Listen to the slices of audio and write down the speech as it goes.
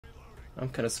I'm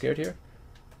kind of scared here.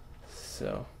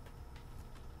 So,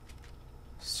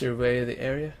 survey the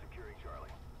area.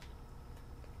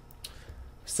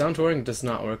 Sound touring does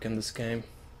not work in this game.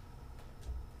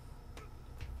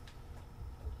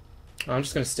 I'm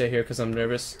just gonna stay here because I'm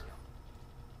nervous.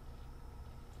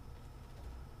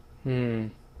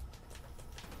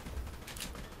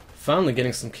 Finally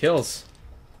getting some kills.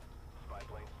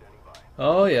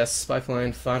 Oh yes, spy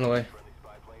plane, finally.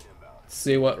 Let's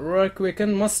see what work we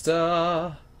can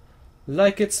muster.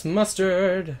 Like it's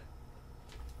mustard.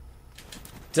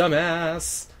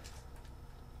 Dumbass.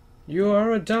 You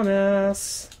are a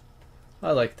dumbass.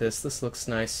 I like this. This looks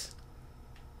nice.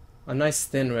 A nice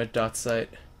thin red dot sight.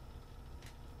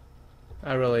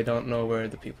 I really don't know where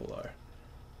the people are.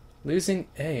 Losing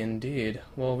A indeed.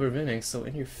 Well, we're winning, so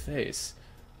in your face.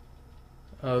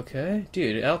 Okay.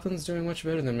 Dude, Alpin's doing much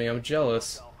better than me. I'm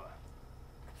jealous.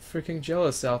 Freaking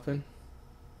jealous, Alpin.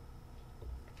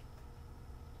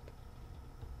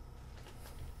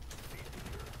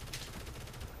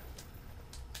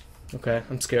 Okay,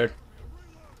 I'm scared.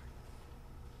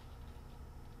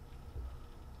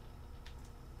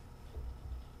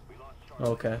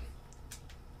 Okay.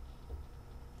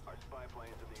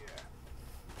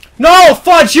 No!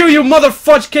 Fudge you, you mother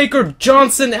fudge caker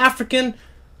Johnson African!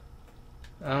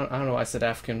 I don't know why I said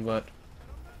African, but...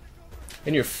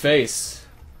 In your face.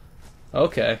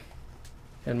 Okay.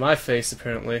 In my face,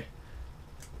 apparently.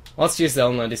 Let's use the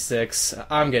L96.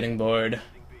 I'm getting bored.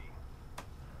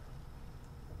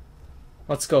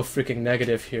 Let's go freaking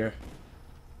negative here.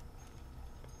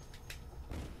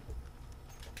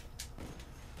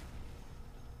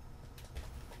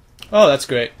 Oh, that's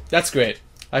great. That's great.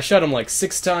 I shot him like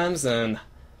 6 times, and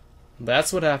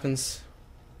that's what happens.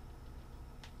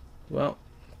 Well,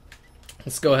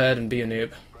 let's go ahead and be a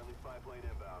noob.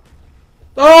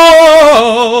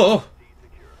 Oh!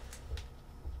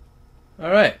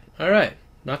 Alright, alright.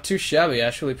 Not too shabby,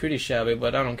 actually pretty shabby,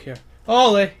 but I don't care.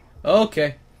 Ole!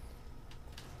 Okay.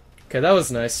 Okay, that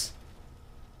was nice.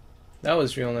 That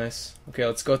was real nice. Okay,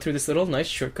 let's go through this little nice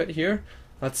shortcut here.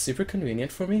 That's super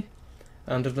convenient for me.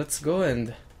 And let's go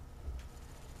and...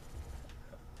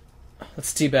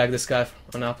 let's teabag this guy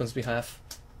on Alpin's behalf.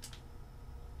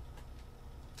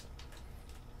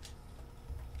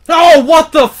 Oh,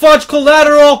 what the fudge,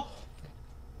 collateral!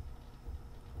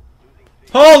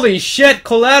 Holy shit,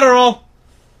 collateral!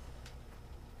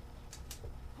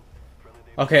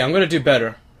 Okay, I'm gonna do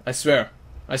better. I swear.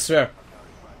 I swear.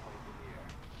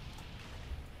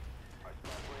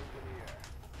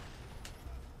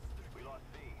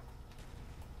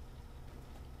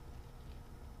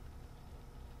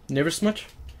 Never smudge?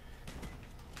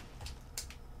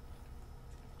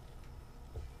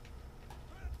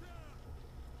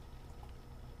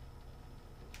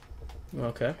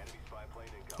 Okay.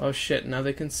 Oh shit, now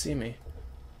they can see me.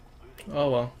 Oh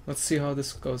well, let's see how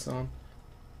this goes on.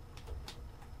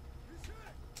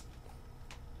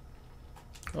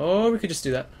 Oh, we could just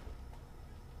do that.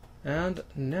 And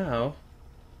now,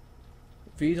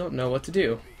 we don't know what to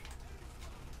do.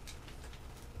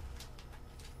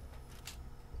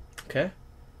 Okay.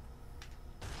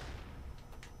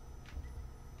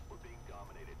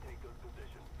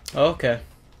 Okay.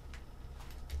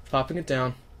 Popping it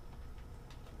down.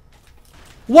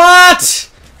 What?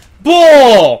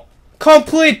 Bull!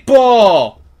 Complete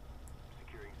bull!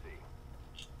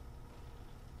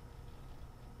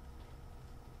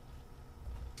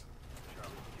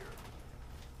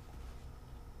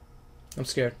 I'm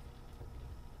scared.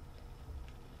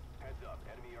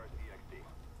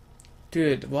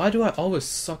 Dude, why do I always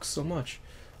suck so much?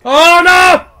 Oh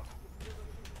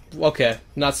no! Okay,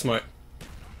 not smart.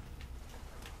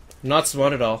 Not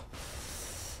smart at all.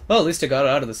 Well, at least I got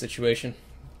out of the situation.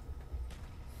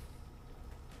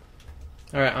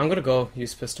 Alright, I'm gonna go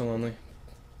use pistol only.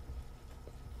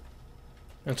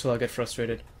 Until I get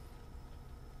frustrated.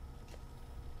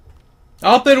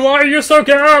 Alpin, why are you so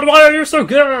good? Why are you so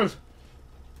good?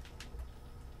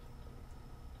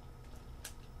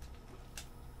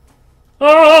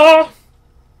 Ah!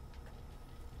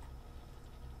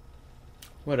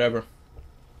 Whatever.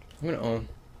 I'm gonna own.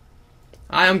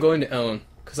 I am going to own,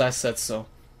 because I said so.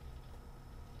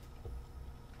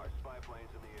 Our spy planes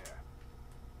in the air.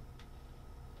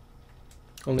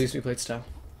 Only use me plate style.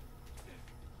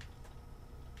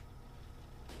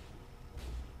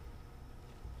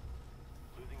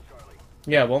 Losing Charlie.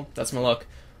 Yeah, well, that's my luck.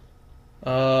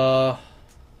 Yeah,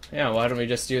 why don't we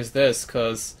just use this,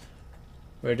 because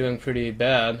we're doing pretty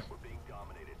bad. We're being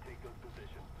dominated. Take those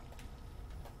positions.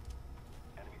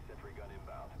 Enemy sentry gun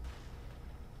inbound.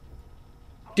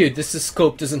 Dude, this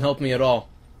scope doesn't help me at all.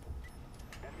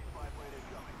 Enemy spy plane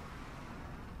incoming.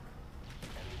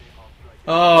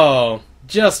 Oh,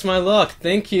 just my luck.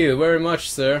 Thank you very much,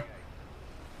 sir.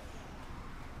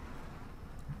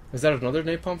 Is that another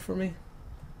napalm for me?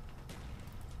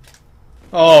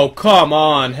 Oh, come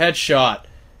on. Headshot.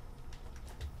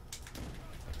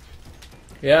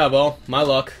 Yeah, well, my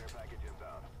luck.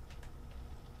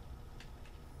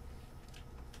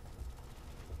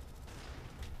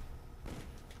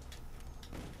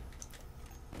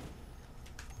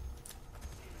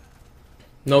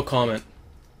 No comment.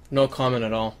 No comment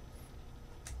at all.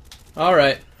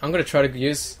 Alright, I'm gonna try to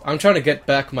use... I'm trying to get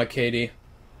back my KD.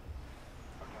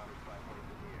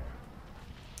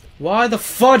 Why the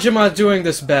fudge am I doing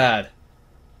this bad?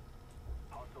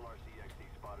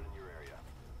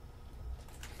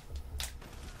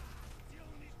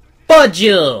 Fudge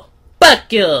you!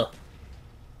 Fuck you!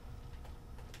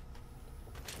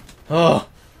 Oh,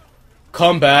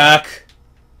 come back!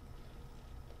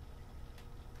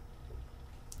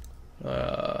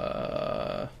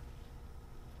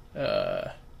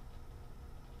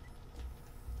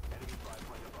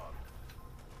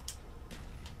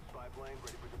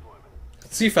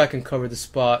 Let's see if I can cover the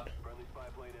spot.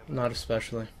 Not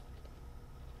especially.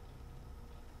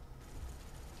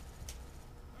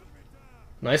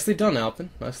 Nicely done, Alpin.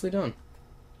 Nicely done.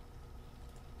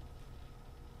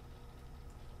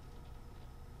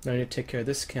 Now I need to take care of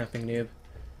this camping noob.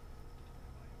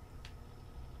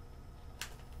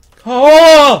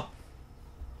 Oh!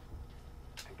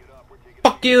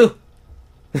 Fuck you!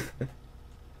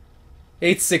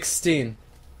 816.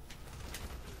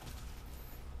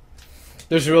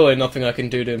 There's really nothing I can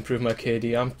do to improve my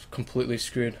KD. I'm completely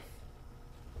screwed.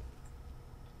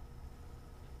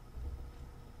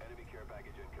 Enemy care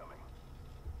package incoming.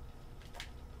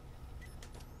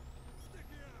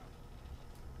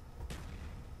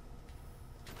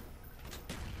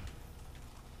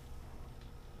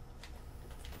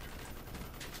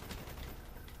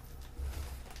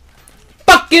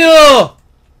 Fuck you!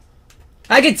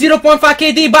 I get 0.5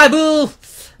 KD, bye boo!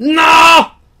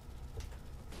 No!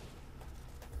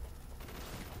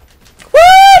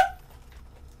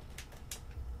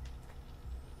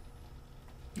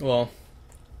 Well,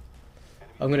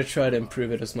 I'm gonna try to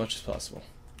improve it as much as possible.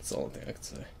 That's the only thing I can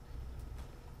say.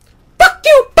 Fuck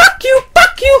you! Fuck you!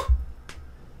 Fuck you!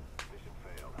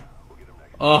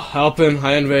 Oh, Alpin,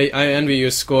 I envy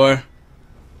your score.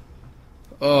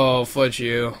 Oh, fudge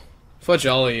you. Fudge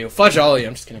all of you. Fudge all of you.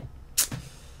 I'm just kidding.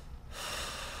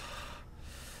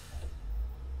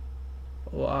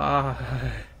 Why?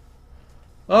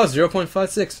 Oh,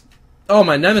 0.56. Oh,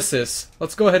 my nemesis.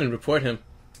 Let's go ahead and report him.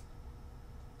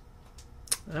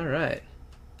 Alright.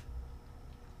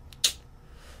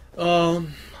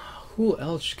 Who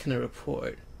else can I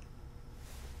report?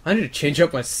 I need to change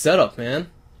up my setup, man.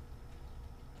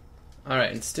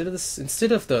 Alright, instead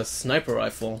of the sniper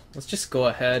rifle, let's just go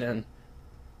ahead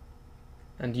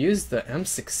and use the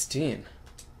M16.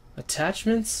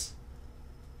 Attachments?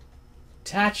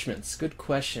 Attachments, good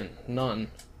question. None.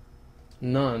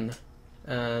 None.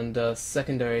 And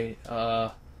secondary,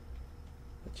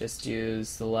 just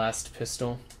use the last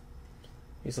pistol.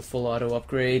 Use a full auto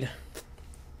upgrade.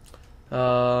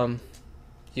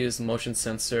 Use motion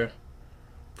sensor.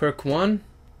 Perk 1.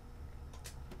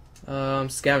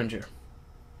 Scavenger.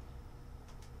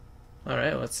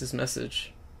 Alright, what's his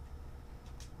message?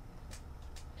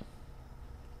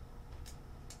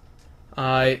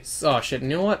 Oh shit, you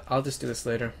know what? I'll just do this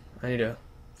later. I need to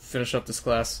finish up this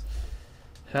class.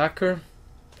 Hacker.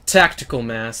 Tactical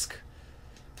mask.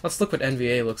 Let's look what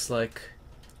NVA looks like.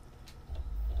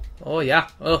 Oh yeah,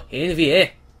 oh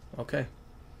NVA. Okay.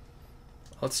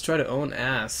 Let's try to own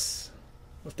ass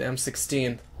with the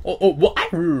M16. Oh what?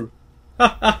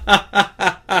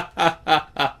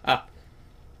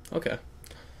 Okay.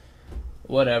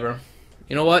 Whatever.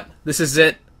 You know what? This is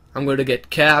it. I'm going to get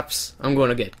caps, I'm going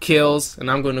to get kills, and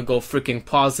I'm going to go freaking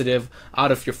positive out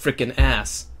of your freaking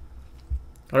ass.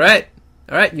 Alright?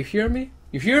 Alright, you hear me?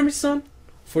 You hear me, son?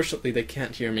 Fortunately, they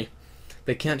can't hear me.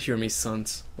 They can't hear me,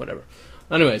 sons. Whatever.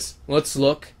 Anyways, let's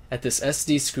look at this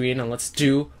SD screen and let's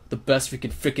do the best we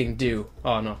can freaking do.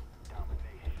 Oh, no.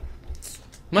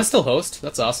 Am I still host?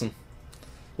 That's awesome.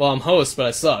 Well, I'm host, but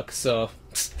I suck, so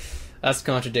that's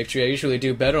contradictory. I usually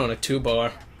do better on a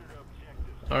 2-bar.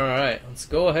 Alright, let's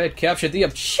go ahead, capture the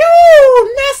Shoo!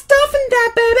 Nice stuff in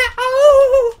that, baby!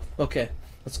 Oh! Okay,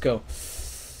 let's go.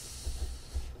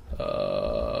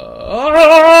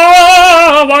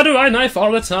 Why do I knife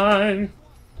all the time?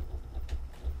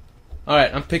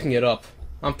 Alright, I'm picking it up.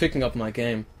 I'm picking up my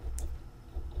game.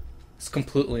 It's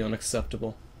completely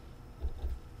unacceptable.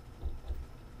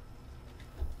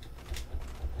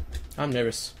 I'm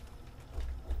nervous.